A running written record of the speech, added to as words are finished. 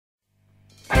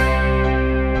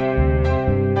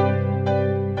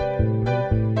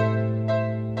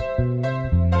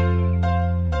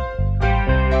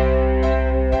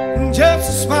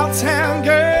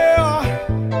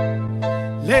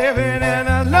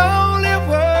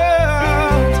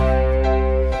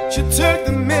She took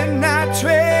the midnight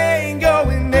train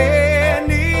going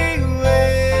anywhere.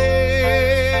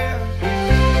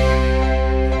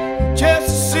 Just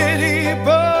a city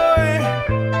boy,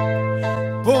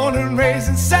 born and raised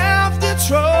in South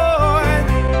Detroit.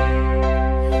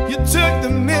 You took the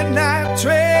midnight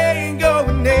train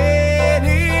going anywhere.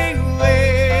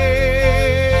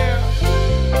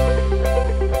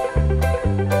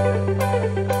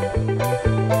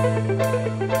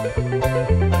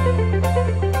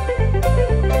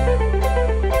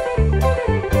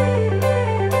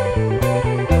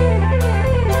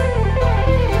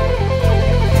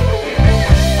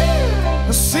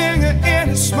 A singer in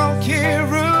a smoky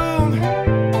room,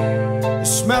 the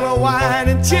smell of wine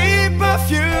and tea.